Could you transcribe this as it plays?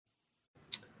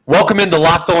Welcome into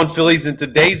Locked On Phillies. In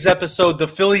today's episode, the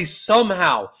Phillies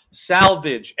somehow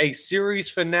salvage a series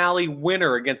finale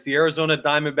winner against the Arizona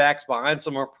Diamondbacks behind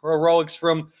some heroics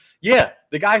from, the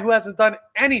guy who hasn't done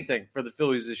anything for the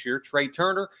Phillies this year, Trea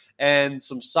Turner, and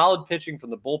some solid pitching from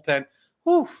the bullpen.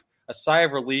 Whew, a sigh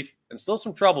of relief and still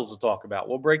some troubles to talk about.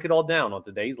 We'll break it all down on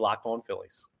today's Locked On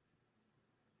Phillies.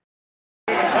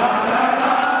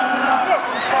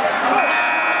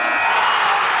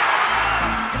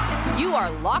 You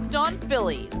are Locked On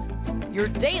Phillies, your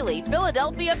daily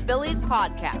Philadelphia Phillies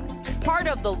podcast. Part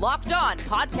of the Locked On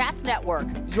Podcast Network,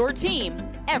 your team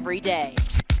every day.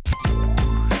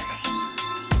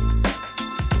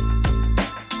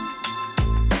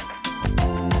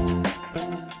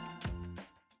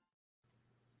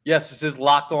 Yes, this is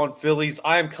Locked On Phillies.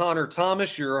 I am Connor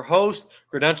Thomas, your host,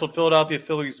 credentialed Philadelphia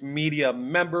Phillies media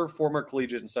member, former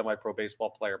collegiate and semi-pro baseball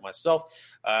player myself.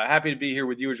 Happy to be here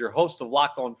with you as your host of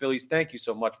Locked On Phillies. Thank you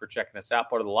so much for checking us out,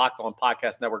 part of the Locked On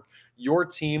Podcast Network, your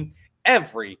team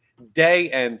every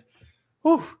day. And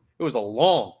it was a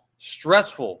long,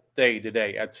 stressful day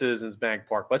today at Citizens Bank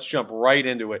Park. Let's jump right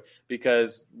into it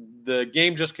because the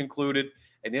game just concluded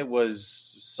and it was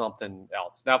something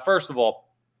else. Now, first of all,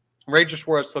 Ranger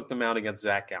Suarez took them out against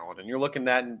Zach Gallen, and you look at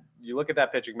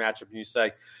that pitching matchup and you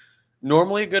say,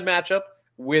 normally a good matchup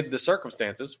with the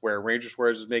circumstances where Ranger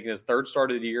Suarez is making his third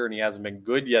start of the year and he hasn't been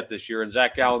good yet this year, and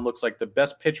Zach Gallen looks like the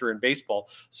best pitcher in baseball,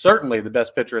 certainly the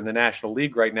best pitcher in the National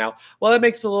League right now. Well, that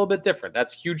makes it a little bit different.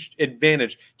 That's a huge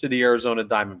advantage to the Arizona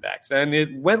Diamondbacks, and it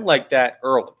went like that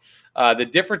early. The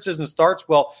differences in starts,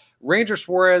 well, Ranger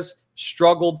Suarez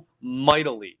struggled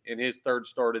mightily in his third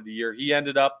start of the year. He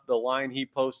ended up, the line he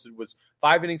posted was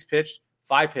 5 innings pitched,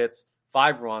 5 hits,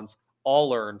 5 runs,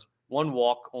 all earned, 1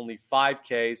 walk, only 5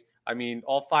 Ks. I mean,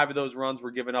 all 5 of those runs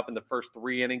were given up in the first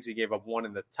 3 innings. He gave up 1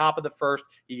 in the top of the first.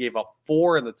 He gave up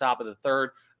 4 in the top of the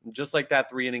third. And just like that,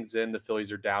 3 innings in, the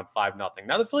Phillies are down 5-0.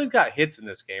 Now, the Phillies got hits in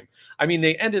this game. I mean,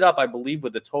 they ended up, I believe,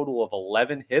 with a total of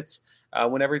 11 hits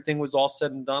when everything was all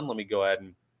said and done. Let me go ahead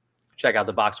and check out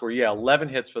the box score. 11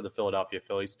 hits for the Philadelphia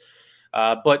Phillies.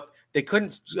 But they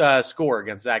couldn't score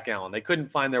against Zach Gallen. They couldn't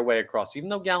find their way across, even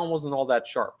though Gallen wasn't all that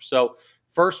sharp. So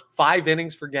first 5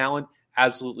 innings for Gallen,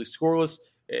 absolutely scoreless.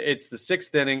 It's the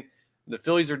 6th inning. The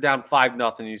Phillies are down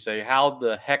 5-0. You say, how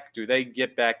the heck do they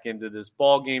get back into this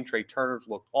ball game? Trea Turner's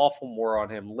looked awful. More on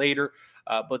him later,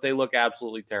 but they look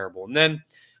absolutely terrible. And then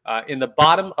in the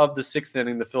bottom of the 6th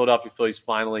inning, the Philadelphia Phillies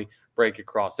finally break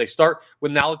across. They start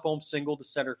with an Alec Bohm single to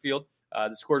center field.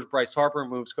 The scores Bryce Harper,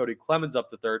 moves Cody Clemens up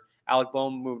to third. Alec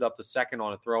Bohm moved up to second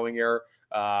on a throwing error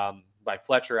by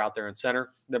Fletcher out there in center.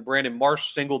 Then Brandon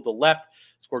Marsh singled to left,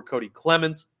 scored Cody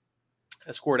Clemens,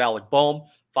 scored Alec Bohm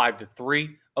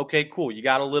 5-3. Okay, cool. You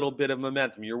got a little bit of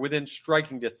momentum. You're within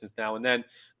striking distance now. And then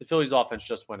the Phillies offense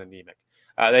just went anemic.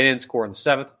 They didn't score in the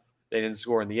 7th. They didn't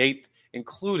score in the 8th,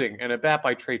 including an at-bat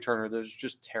by Trea Turner that was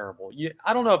just terrible.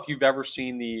 I don't know if you've ever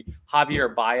seen the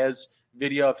Javier Baez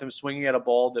video of him swinging at a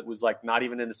ball that was like not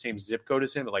even in the same zip code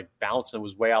as him. It like bounced and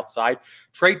was way outside.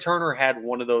 Trea Turner had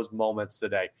one of those moments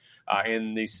today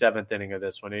in the 7th inning of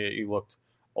this one. He looked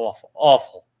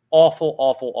awful.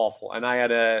 And I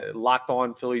had a Locked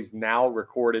On Phillies Now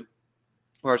recorded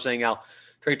where I was saying how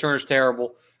Trea Turner's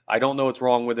terrible. I don't know what's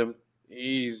wrong with him.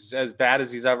 He's as bad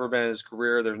as he's ever been in his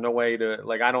career. There's no way to,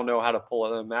 I don't know how to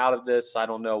pull him out of this. I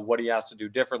don't know what he has to do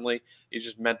differently. He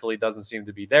just mentally doesn't seem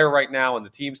to be there right now, and the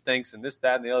team stinks, and this,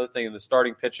 that, and the other thing, and the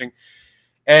starting pitching.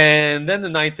 And then the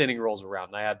 9th inning rolls around,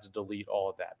 and I had to delete all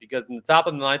of that because in the top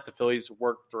of the 9th, the Phillies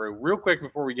worked through. Real quick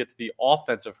before we get to the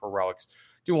offensive heroics,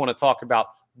 I do want to talk about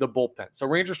the bullpen. So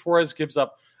Ranger Suarez gives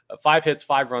up 5 hits,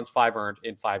 5 runs, 5 earned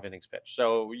in 5 innings pitched.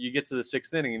 So you get to the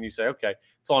 6th inning, and you say, okay,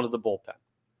 it's on to the bullpen.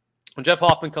 When Jeff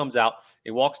Hoffman comes out,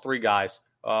 he walks 3 guys,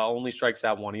 only strikes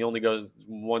out 1. He only goes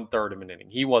 1/3 of an inning.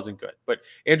 He wasn't good. But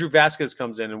Andrew Vasquez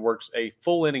comes in and works a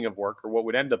full inning of work, or what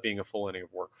would end up being a full inning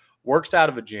of work, works out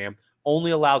of a jam,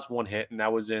 only allows 1 hit, and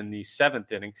that was in the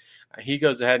 7th inning. He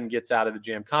goes ahead and gets out of the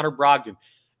jam. Connor Brogdon,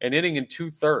 an inning and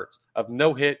 2/3 of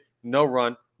no hit, no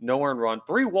run, no earned run,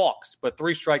 3 walks, but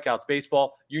 3 strikeouts.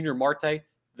 Baseball, Junior Marte,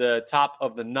 the top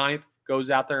of the 9th,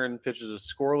 goes out there and pitches a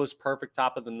scoreless, perfect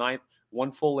top of the 9th. 1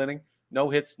 full inning, no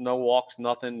hits, no walks,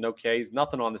 nothing, no Ks,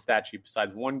 nothing on the stat sheet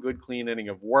besides 1 good, clean inning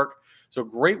of work. So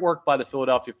great work by the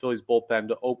Philadelphia Phillies bullpen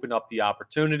to open up the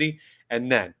opportunity. And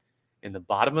then in the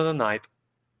bottom of the 9th,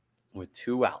 with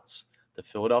 2 outs, the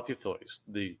Philadelphia Phillies,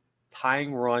 the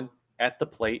tying run at the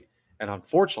plate. And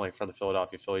unfortunately for the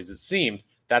Philadelphia Phillies, it seemed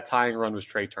that tying run was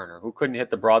Trea Turner, who couldn't hit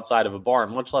the broadside of a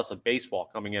barn, much less a baseball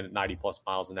coming in at 90-plus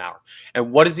miles an hour.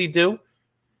 And what does he do?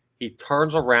 He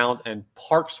turns around and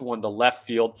parks one to left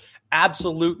field.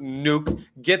 Absolute nuke.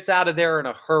 Gets out of there in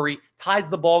a hurry. Ties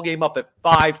the ball game up at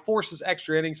 5. Forces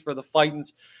extra innings for the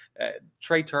Fightins.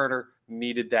 Trea Turner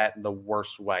needed that in the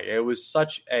worst way. It was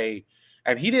such a...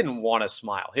 And he didn't want to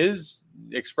smile. His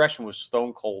expression was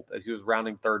stone cold as he was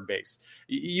rounding third base.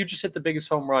 You just hit the biggest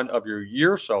home run of your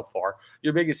year so far,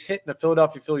 your biggest hit in a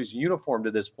Philadelphia Phillies uniform to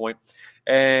this point,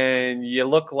 and you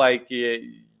look like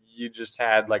you just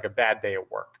had like a bad day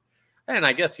at work. And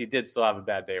I guess he did still have a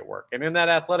bad day at work. And in that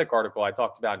Athletic article I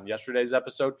talked about in yesterday's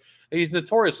episode, he's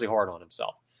notoriously hard on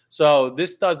himself. So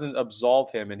this doesn't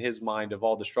absolve him in his mind of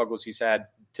all the struggles he's had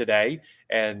today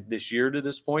and this year to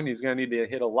this point. He's going to need to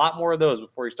hit a lot more of those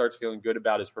before he starts feeling good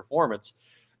about his performance.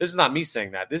 This is not me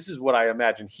saying that. This is what I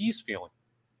imagine he's feeling.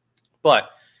 But,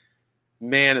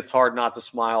 man, it's hard not to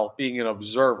smile being an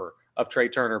observer of Trea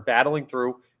Turner battling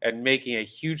through and making a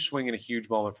huge swing in a huge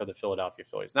moment for the Philadelphia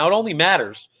Phillies. Now, it only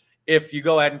matters if you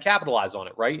go ahead and capitalize on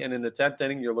it, right? And in the 10th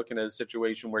inning, you're looking at a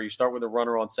situation where you start with a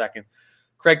runner on second.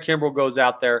 Craig Kimbrell goes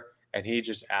out there, and he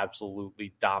just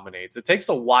absolutely dominates. It takes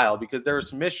a while because there are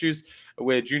some issues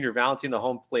with Junior Valentin, the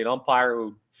home plate umpire,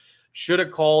 who should have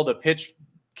called a pitch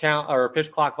count or a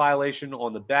pitch clock violation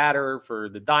on the batter for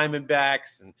the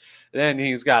Diamondbacks. And then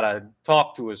he's got to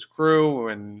talk to his crew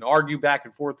and argue back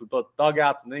and forth with both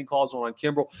dugouts, and then he calls one on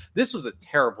Kimbrell. This was a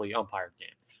terribly umpired game.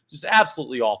 Just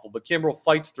absolutely awful. But Kimbrell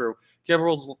fights through.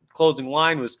 Kimbrell's closing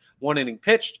line was 1 inning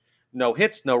pitched. No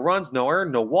hits, no runs, no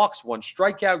earned, no walks, 1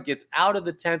 strikeout, gets out of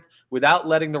the 10th without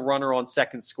letting the runner on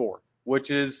second score,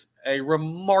 which is a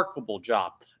remarkable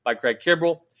job by Craig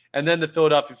Kimbrell. And then the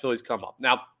Philadelphia Phillies come up.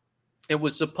 Now, it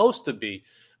was supposed to be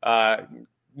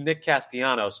Nick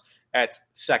Castellanos at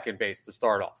second base to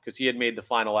start off because he had made the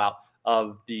final out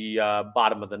of the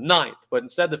bottom of the 9th. But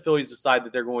instead, the Phillies decide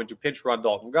that they're going to pinch run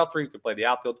Dalton Guthrie, who could play the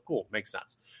outfield. Cool, makes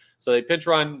sense. So they pinch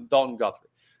run Dalton Guthrie.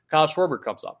 Kyle Schwarber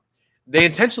comes up. They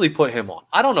intentionally put him on.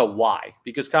 I don't know why,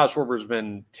 because Kyle Schwarber's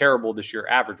been terrible this year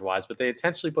average-wise, but they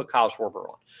intentionally put Kyle Schwarber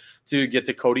on to get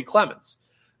to Cody Clemens.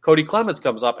 Cody Clemens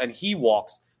comes up, and he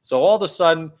walks. So all of a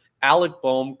sudden, Alec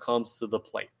Bohm comes to the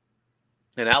plate.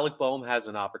 And Alec Bohm has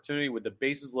an opportunity with the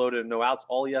bases loaded and no outs.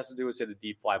 All he has to do is hit a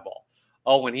deep fly ball.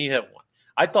 Oh, when he hit one.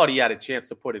 I thought he had a chance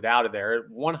to put it out of there.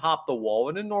 One hopped the wall,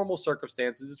 and in normal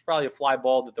circumstances, it's probably a fly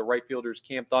ball that the right fielder's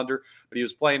camped under, but he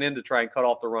was playing in to try and cut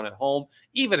off the run at home.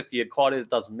 Even if he had caught it, it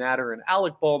doesn't matter. And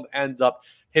Alec Bohm ends up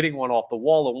hitting one off the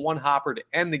wall, a one-hopper to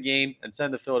end the game and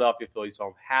send the Philadelphia Phillies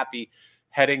home happy,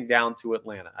 heading down to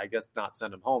Atlanta. I guess not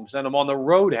send them home, send them on the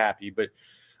road happy, but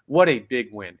what a big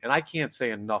win. And I can't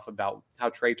say enough about how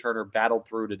Trea Turner battled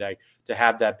through today to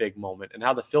have that big moment and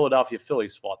how the Philadelphia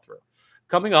Phillies fought through.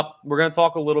 Coming up, we're going to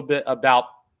talk a little bit about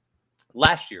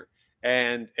last year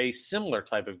and a similar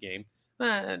type of game.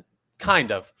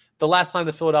 Kind of. The last time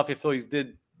the Philadelphia Phillies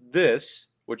did this,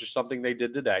 which is something they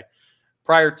did today,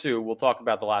 prior to, we'll talk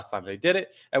about the last time they did it.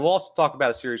 And we'll also talk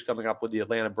about a series coming up with the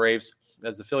Atlanta Braves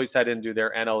as the Phillies head into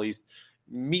their NL East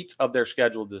meet of their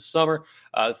schedule this summer.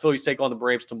 The Phillies take on the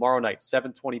Braves tomorrow night,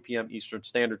 7:20 p.m. Eastern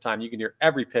Standard Time. You can hear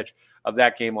every pitch of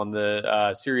that game on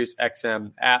the Sirius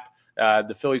XM app.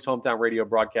 The Phillies hometown radio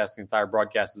broadcast, the entire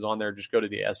broadcast is on there. Just go to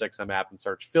the SXM app and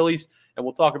search Phillies, and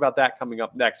we'll talk about that coming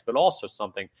up next, but also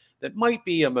something that might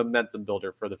be a momentum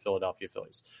builder for the Philadelphia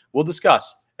Phillies. We'll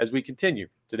discuss as we continue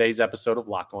today's episode of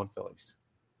Locked On Phillies.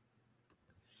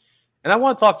 And I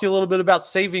want to talk to you a little bit about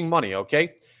saving money,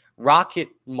 okay? Rocket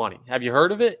Money. Have you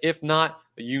heard of it? If not,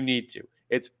 you need to.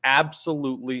 It's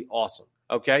absolutely awesome,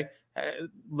 okay?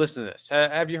 Listen to this.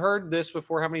 Have you heard this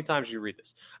before? How many times did you read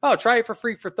this? Oh, try it for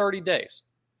free for 30 days.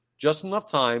 Just enough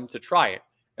time to try it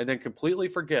and then completely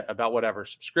forget about whatever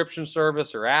subscription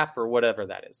service or app or whatever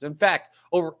that is. In fact,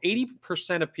 over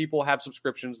 80% of people have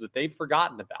subscriptions that they've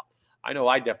forgotten about. I know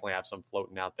I definitely have some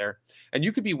floating out there. And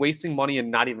you could be wasting money and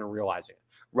not even realizing it.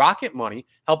 Rocket Money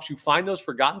helps you find those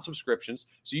forgotten subscriptions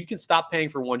so you can stop paying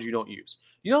for ones you don't use.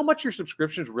 You know how much your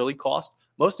subscriptions really cost?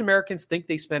 Most Americans think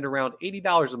they spend around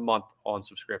 $80 a month on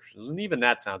subscriptions, and even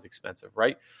that sounds expensive,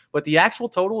 right? But the actual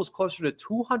total is closer to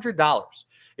 $200.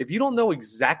 If you don't know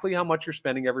exactly how much you're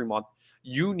spending every month,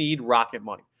 you need Rocket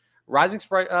Money. Rising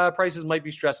prices might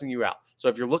be stressing you out. So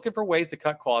if you're looking for ways to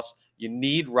cut costs, you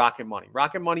need Rocket Money.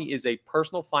 Rocket Money is a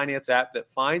personal finance app that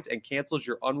finds and cancels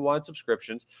your unwanted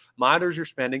subscriptions, monitors your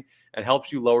spending, and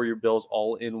helps you lower your bills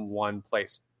all in one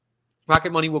place.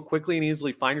 Rocket Money will quickly and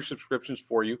easily find your subscriptions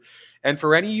for you. And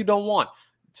for any you don't want,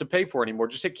 to pay for anymore,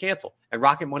 just hit cancel, and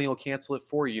Rocket Money will cancel it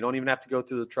for you. You don't even have to go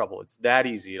through the trouble. It's that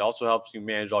easy. It also helps you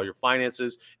manage all your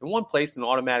finances in one place and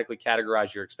automatically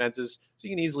categorize your expenses so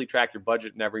you can easily track your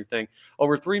budget and everything.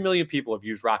 Over 3 million people have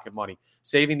used Rocket Money,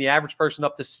 saving the average person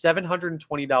up to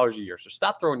 $720 a year. So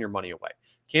stop throwing your money away.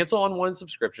 Cancel unwanted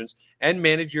subscriptions and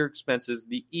manage your expenses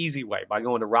the easy way by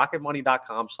going to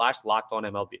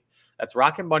rocketmoney.com/lockedonmlb. That's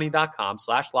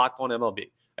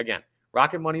rocketmoney.com/lockedonmlb. Again,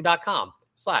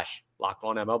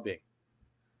 rocketmoney.com/lockedonmlb.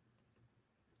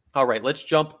 All right, let's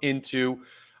jump into,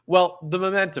 the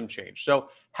momentum change. So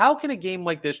how can a game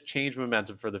like this change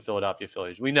momentum for the Philadelphia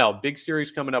Phillies? We know big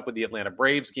series coming up with the Atlanta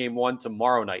Braves, game 1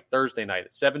 tomorrow night, Thursday night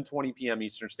at 7:20 p.m.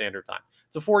 Eastern Standard Time.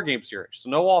 It's a 4-game series, so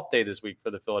no off day this week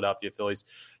for the Philadelphia Phillies.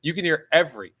 You can hear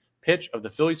every pitch of the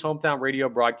Phillies hometown radio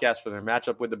broadcast for their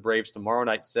matchup with the Braves tomorrow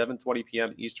night, 7:20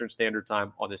 p.m. Eastern Standard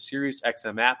Time on the Sirius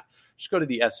XM app. Just go to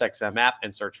the SXM app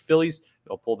and search Phillies.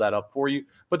 It'll pull that up for you.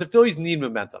 But the Phillies need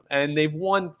momentum, and they've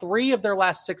won 3 of their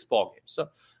last 6 ball games. So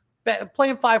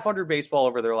playing .500 baseball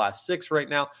over their last 6 right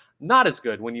now, not as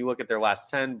good when you look at their last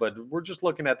 10, but we're just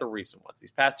looking at the recent ones. These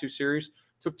past 2 series,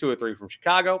 took 2 of 3 from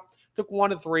Chicago, took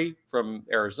 1 of 3 from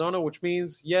Arizona, which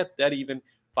means, that even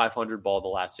 .500 ball the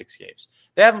last 6 games.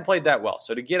 They haven't played that well.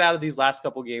 So to get out of these last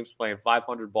couple games playing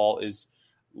 .500 ball is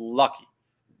lucky.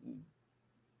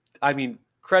 I mean,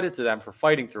 credit to them for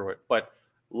fighting through it, but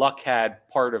luck had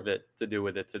part of it to do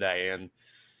with it today. And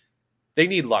they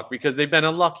need luck because they've been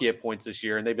unlucky at points this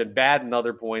year and they've been bad in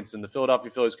other points, and the Philadelphia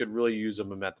Phillies could really use a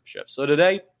momentum shift. So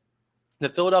today, the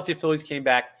Philadelphia Phillies came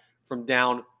back from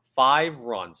down 5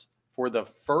 runs for the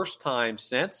first time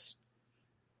since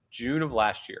June of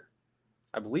last year.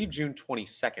 I believe June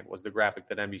 22nd was the graphic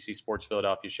that NBC Sports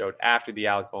Philadelphia showed after the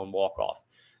Alec Bohm walk-off.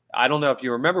 I don't know if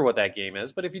you remember what that game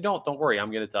is, but if you don't worry,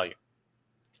 I'm going to tell you.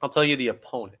 I'll tell you the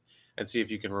opponent and see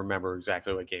if you can remember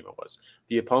exactly what game it was.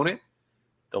 The opponent,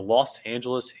 the Los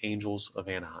Angeles Angels of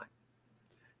Anaheim.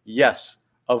 Yes,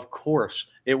 of course,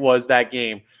 it was that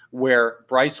game where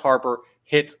Bryce Harper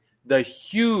hit the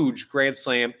huge grand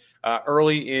slam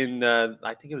early in,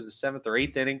 I think it was the 7th or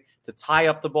 8th inning to tie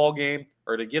up the ball game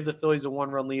or to give the Phillies a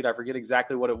 1-run lead. I forget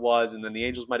exactly what it was. And then the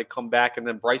Angels might have come back, and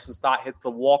then Bryson Stott hits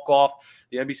the walk-off.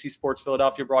 The NBC Sports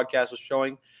Philadelphia broadcast was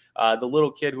showing the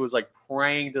little kid who was like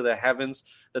praying to the heavens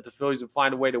that the Phillies would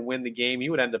find a way to win the game. He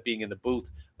would end up being in the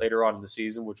booth later on in the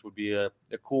season, which would be a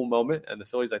cool moment. And the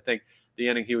Phillies, I think, the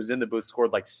inning he was in the booth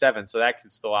scored like 7. So that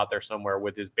kid's still out there somewhere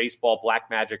with his baseball black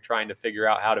magic trying to figure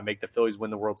out how to make the Phillies win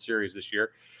the World Series this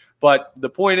year. But the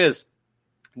point is,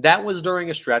 that was during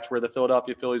a stretch where the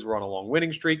Philadelphia Phillies were on a long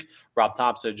winning streak. Rob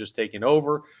Thompson had just taken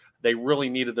over. They really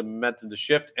needed the momentum to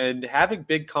shift, and having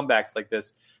big comebacks like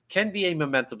this can be a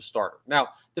momentum starter. Now,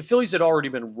 the Phillies had already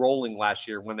been rolling last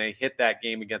year when they hit that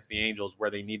game against the Angels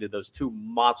where they needed those 2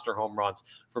 monster home runs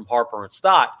from Harper and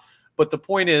Stott. But the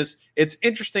point is, it's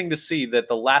interesting to see that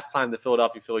the last time the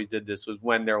Philadelphia Phillies did this was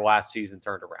when their last season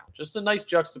turned around. Just a nice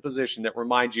juxtaposition that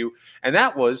reminds you, and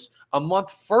that was a month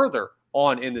further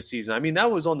on in the season. I mean,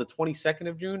 that was on the 22nd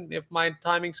of June, if my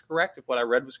timing's correct, if what I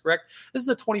read was correct. This is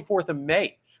the 24th of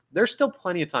May. There's still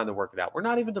plenty of time to work it out. We're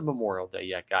not even to Memorial Day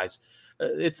yet, guys.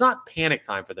 It's not panic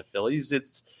time for the Phillies.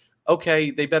 It's,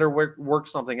 okay, they better work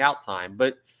something out time.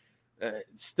 But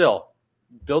still,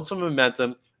 build some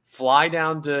momentum. Fly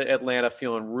down to Atlanta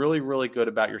feeling really, really good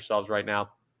about yourselves right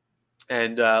now.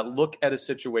 And look at a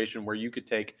situation where you could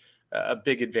take a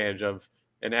big advantage of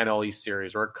an NL East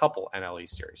series or a couple NL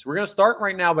East series. We're going to start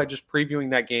right now by just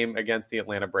previewing that game against the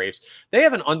Atlanta Braves. They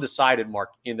have an undecided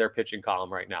mark in their pitching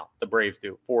column right now. The Braves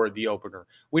do for the opener.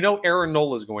 We know Aaron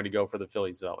Nola is going to go for the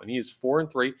Phillies, though, and he is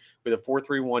 4-3 with a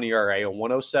 4.31 ERA, a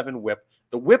 107 WHIP.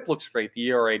 The WHIP looks great. The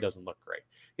ERA doesn't look great.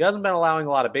 He hasn't been allowing a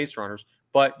lot of base runners,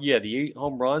 but the 8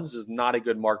 home runs is not a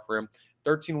good mark for him.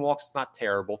 13 walks is not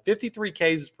terrible. 53 Ks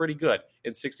is pretty good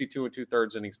in 62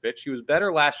 2/3 innings pitched. He was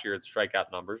better last year at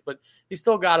strikeout numbers, but he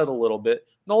still got it a little bit.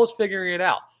 Nola's figuring it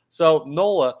out. So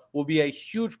Nola will be a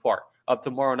huge part of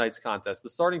tomorrow night's contest.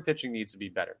 The starting pitching needs to be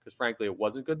better because, frankly, it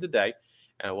wasn't good today,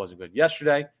 and it wasn't good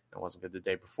yesterday, and it wasn't good the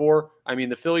day before. I mean,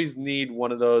 the Phillies need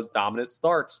one of those dominant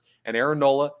starts, and Aaron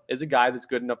Nola is a guy that's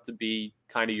good enough to be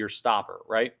kind of your stopper,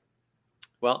 right?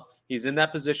 Well, he's in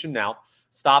that position now.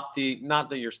 Not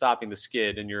that you're stopping the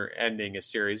skid and you're ending a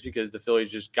series, because the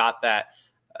Phillies just got that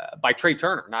by Trea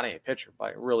Turner, not a pitcher,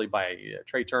 by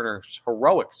Trea Turner's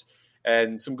heroics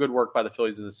and some good work by the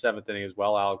Phillies in the 7th inning as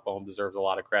well. Alec Bohm deserves a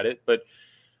lot of credit, but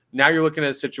now you're looking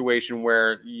at a situation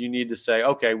where you need to say,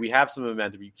 okay, we have some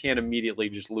momentum. You can't immediately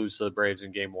just lose to the Braves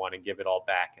in game 1 and give it all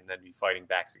back and then be fighting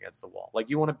backs against the wall. Like,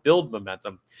 you want to build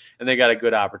momentum, and they got a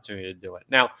good opportunity to do it.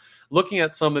 Now, looking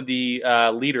at some of the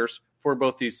leaders for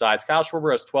both these sides. Kyle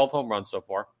Schwarber has 12 home runs so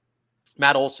far.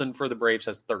 Matt Olson for the Braves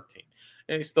has 13.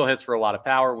 And he still hits for a lot of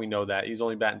power. We know that. He's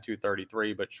only batting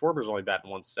 233, but Schwarber's only batting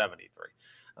 173.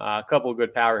 A couple of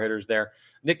good power hitters there.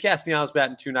 Nick Castellanos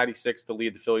batting 296 to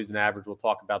lead the Phillies in average. We'll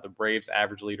talk about the Braves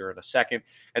average leader in a second.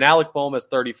 And Alec Bohm has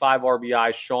 35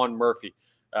 RBIs. Sean Murphy,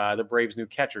 the Braves' new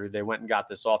catcher, they went and got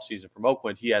this offseason from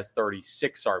Oakland. He has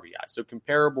 36 RBIs. So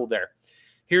comparable there.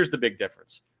 Here's the big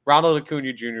difference. Ronald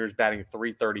Acuna Jr. is batting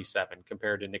 337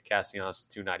 compared to Nick Castellanos'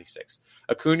 296.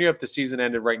 Acuna, if the season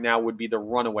ended right now, would be the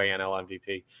runaway NL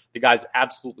MVP. The guy's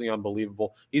absolutely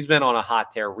unbelievable. He's been on a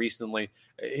hot tear recently.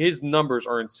 His numbers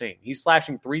are insane. He's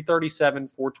slashing 337,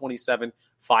 427,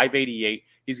 588.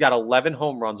 He's got 11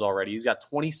 home runs already. He's got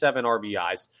 27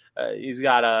 RBIs. He's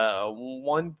got a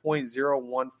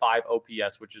 1.015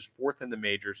 OPS, which is fourth in the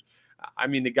majors. I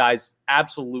mean, the guy's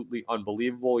absolutely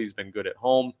unbelievable. He's been good at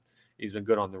home. He's been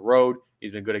good on the road.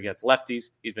 He's been good against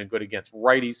lefties. He's been good against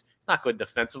righties. He's not good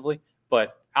defensively,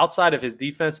 but outside of his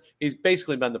defense, he's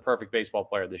basically been the perfect baseball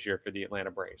player this year for the Atlanta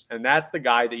Braves. And that's the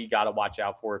guy that you got to watch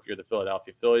out for if you're the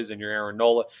Philadelphia Phillies and you're Aaron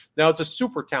Nola. Now, it's a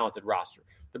super talented roster.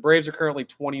 The Braves are currently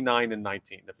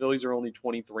 29-19. The Phillies are only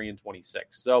 23-26.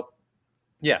 So,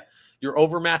 yeah, you're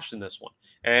overmatched in this one.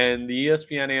 And the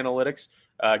ESPN analytics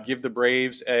give the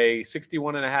Braves a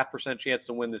 61.5% chance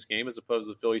to win this game as opposed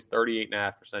to the Phillies'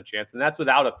 38.5% chance. And that's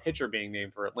without a pitcher being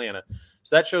named for Atlanta.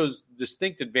 So that shows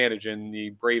distinct advantage in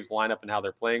the Braves lineup and how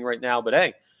they're playing right now. But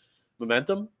hey,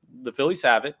 momentum, the Phillies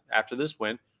have it after this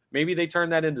win. Maybe they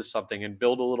turn that into something and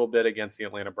build a little bit against the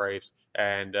Atlanta Braves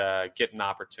and get an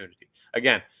opportunity.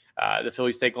 Again, the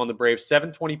Phillies take on the Braves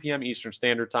 7:20 p.m. Eastern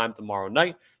Standard Time tomorrow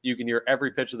night. You can hear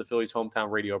every pitch of the Phillies'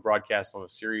 hometown radio broadcast on the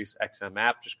Sirius XM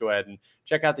app. Just go ahead and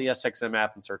check out the SXM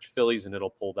app and search Phillies, and it'll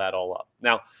pull that all up.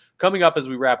 Now, coming up as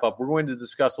we wrap up, we're going to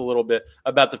discuss a little bit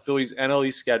about the Phillies' NL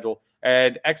East schedule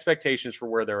and expectations for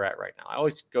where they're at right now. I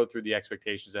always go through the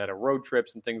expectations ahead of road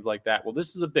trips and things like that. Well,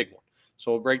 this is a big one.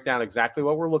 So we'll break down exactly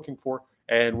what we're looking for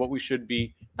and what we should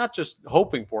be not just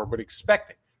hoping for, but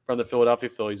expecting from the Philadelphia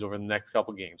Phillies over the next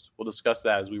couple games. We'll discuss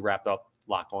that as we wrap up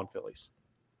Locked On Phillies.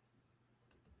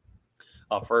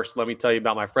 First, let me tell you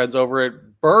about my friends over at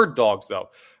Bird Dogs, though.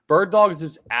 Bird Dogs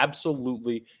is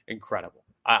absolutely incredible.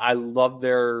 I love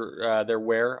their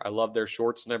wear. I love their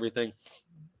shorts and everything.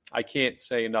 I can't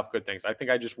say enough good things. I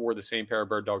think I just wore the same pair of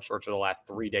Bird Dog shorts for the last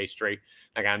 3 days straight.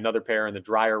 I got another pair in the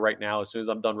dryer right now. As soon as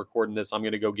I'm done recording this, I'm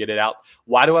going to go get it out.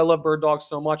 Why do I love Bird Dogs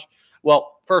so much?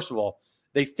 Well, first of all,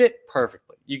 they fit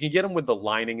perfectly. You can get them with the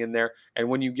lining in there. And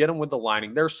when you get them with the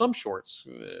lining, there are some shorts,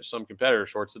 some competitor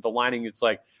shorts, that the lining, it's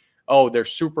like, oh, they're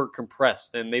super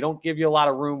compressed and they don't give you a lot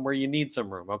of room where you need some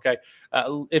room, okay?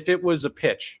 If it was a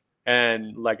pitch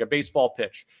and like a baseball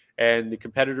pitch and the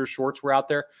competitor shorts were out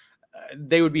there,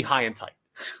 they would be high and tight.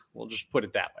 We'll just put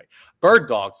it that way. Bird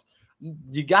Dogs,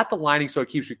 you got the lining so it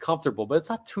keeps you comfortable, but it's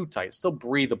not too tight. It's still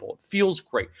breathable. It feels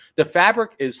great. The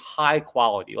fabric is high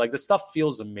quality. Like, the stuff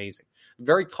feels amazing.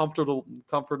 Very comfortable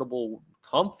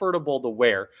to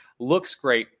wear. Looks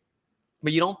great.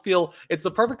 But you don't feel, it's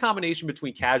the perfect combination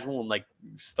between casual and like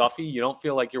stuffy. You don't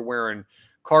feel like you're wearing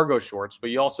cargo shorts, but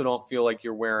you also don't feel like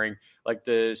you're wearing like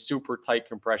the super tight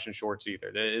compression shorts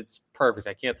either. It's perfect.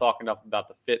 I can't talk enough about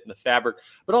the fit and the fabric,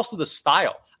 but also the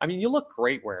style. I mean, you look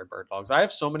great wearing Bird Dogs. I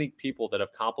have so many people that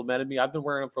have complimented me. I've been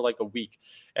wearing them for like a week,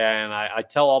 and I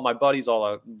tell all my buddies,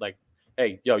 like,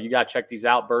 hey, yo, you got to check these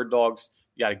out, Bird Dogs.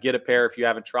 You got to get a pair if you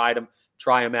haven't tried them.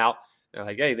 Try them out. They're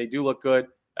like, hey, they do look good.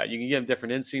 You can get them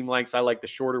different inseam lengths. I like the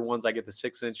shorter ones. I get the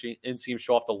 6-inch inseam,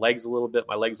 show off the legs a little bit.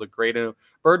 My legs look great in them.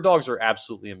 Bird Dogs are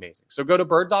absolutely amazing. So go to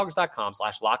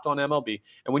birddogs.com/LockedOnMLB.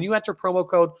 And when you enter promo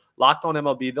code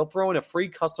LockedOnMLB, they'll throw in a free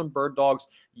custom Bird Dogs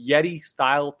Yeti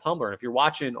style tumbler. And if you're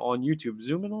watching on YouTube,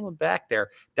 zoom in on the back there.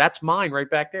 That's mine right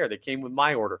back there. They came with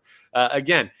my order.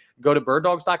 Again, go to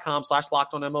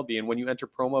birddogs.com/LockedOnMLB. And when you enter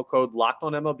promo code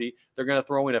LockedOnMLB, they're going to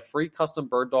throw in a free custom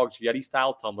Bird Dogs Yeti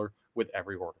style tumbler with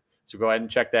every order. So go ahead and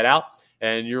check that out.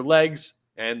 And your legs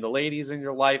and the ladies in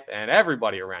your life and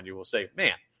everybody around you will say,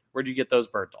 man, where'd you get those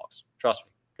Bird Dogs? Trust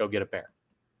me, go get a pair.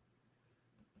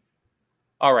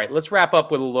 All right, let's wrap up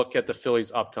with a look at the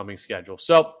Phillies' upcoming schedule.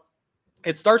 So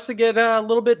it starts to get a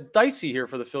little bit dicey here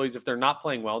for the Phillies if they're not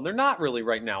playing well. And they're not really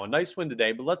right now. A nice win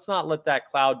today, but let's not let that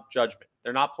cloud judgment.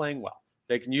 They're not playing well.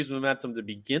 They can use momentum to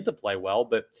begin to play well,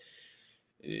 but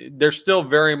they're still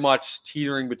very much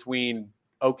teetering between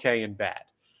okay and bad.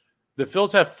 The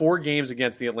Phils have 4 games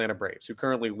against the Atlanta Braves, who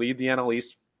currently lead the NL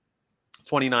East,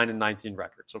 29-19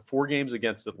 record. So 4 games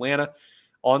against Atlanta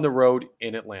on the road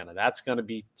in Atlanta. That's going to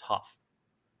be tough.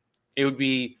 It would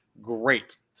be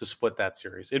great to split that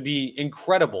series. It'd be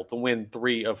incredible to win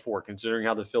 3 of 4, considering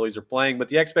how the Phillies are playing. But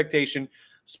the expectation,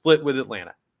 split with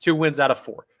Atlanta. 2 wins out of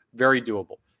 4. Very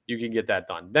doable. You can get that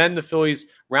done. Then the Phillies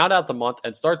round out the month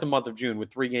and start the month of June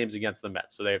with 3 games against the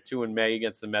Mets. So they have 2 in May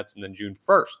against the Mets, and then June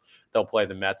 1st, they'll play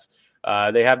the Mets.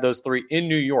 They have those 3 in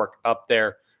New York up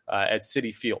there at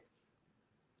Citi Field.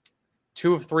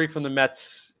 2 of 3 from the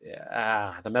Mets.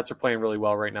 The Mets are playing really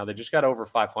well right now. They just got over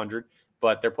 500,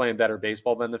 but they're playing better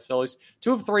baseball than the Phillies.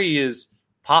 2 of 3 is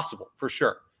possible for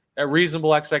sure. A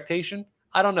reasonable expectation?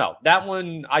 I don't know. That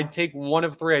one, I'd take 1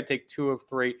 of 3. I'd take 2 of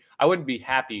 3. I wouldn't be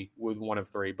happy with 1 of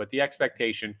 3, but the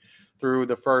expectation through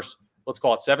the first, let's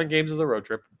call it 7 games of the road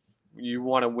trip, you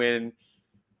want to win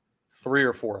 3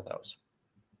 or 4 of those.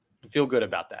 Feel good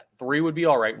about that. 3 would be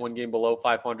all right. 1 game below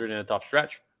 500 in a tough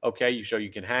stretch. Okay, you show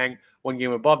you can hang. 1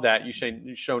 game above that, you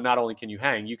show not only can you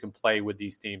hang, you can play with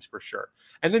these teams for sure.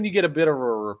 And then you get a bit of a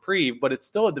reprieve, but it's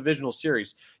still a divisional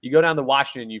series. You go down to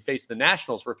Washington, you face the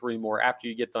Nationals for 3 more after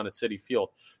you get done at Citi Field.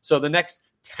 So the next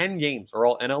 10 games are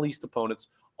all NL East opponents,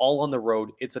 all on the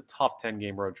road. It's a tough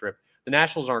 10-game road trip. The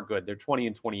Nationals aren't good. They're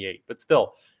 20-28, but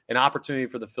still an opportunity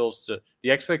for the Phils to –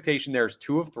 the expectation there is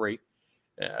 2 of 3.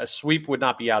 A sweep would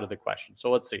not be out of the question.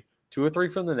 So let's see. 2 of 3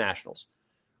 from the Nationals.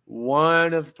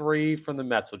 1 of 3 from the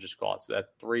Mets, we'll just call it. So that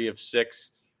 3 of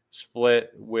 6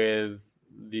 split with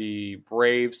the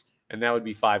Braves, and that would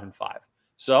be 5 and 5.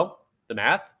 So the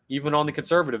math, even on the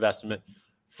conservative estimate,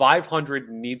 500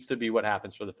 needs to be what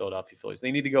happens for the Philadelphia Phillies.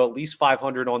 They need to go at least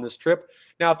 500 on this trip.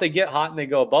 Now, if they get hot and they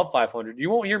go above 500, you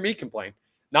won't hear me complain.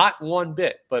 Not one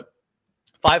bit, but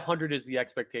 500 is the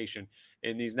expectation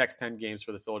in these next 10 games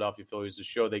for the Philadelphia Phillies to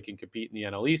show they can compete in the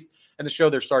NL East and to show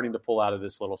they're starting to pull out of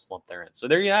this little slump they're in. So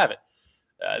there you have it.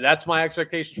 That's my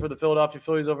expectations for the Philadelphia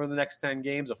Phillies over the next 10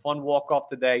 games. A fun walk-off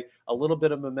today, a little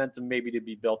bit of momentum maybe to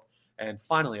be built, and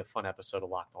finally a fun episode of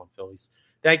Locked On Phillies.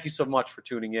 Thank you so much for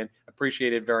tuning in.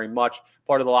 Appreciate it very much.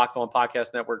 Part of the Locked On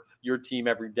Podcast Network, your team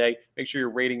every day. Make sure you're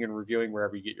rating and reviewing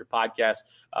wherever you get your podcasts.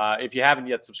 If you haven't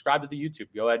yet, subscribe to the YouTube.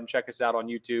 Go ahead and check us out on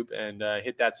YouTube and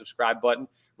hit that subscribe button.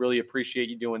 Really appreciate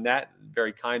you doing that.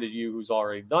 Very kind of you who's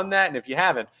already done that. And if you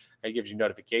haven't, it gives you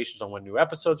notifications on when new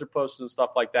episodes are posted and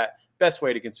stuff like that. Best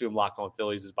way to consume Locked On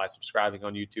Phillies is by subscribing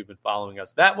on YouTube and following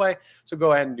us that way. So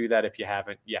go ahead and do that if you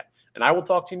haven't yet. And I will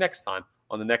talk to you next time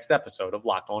on the next episode of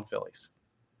Locked On Phillies.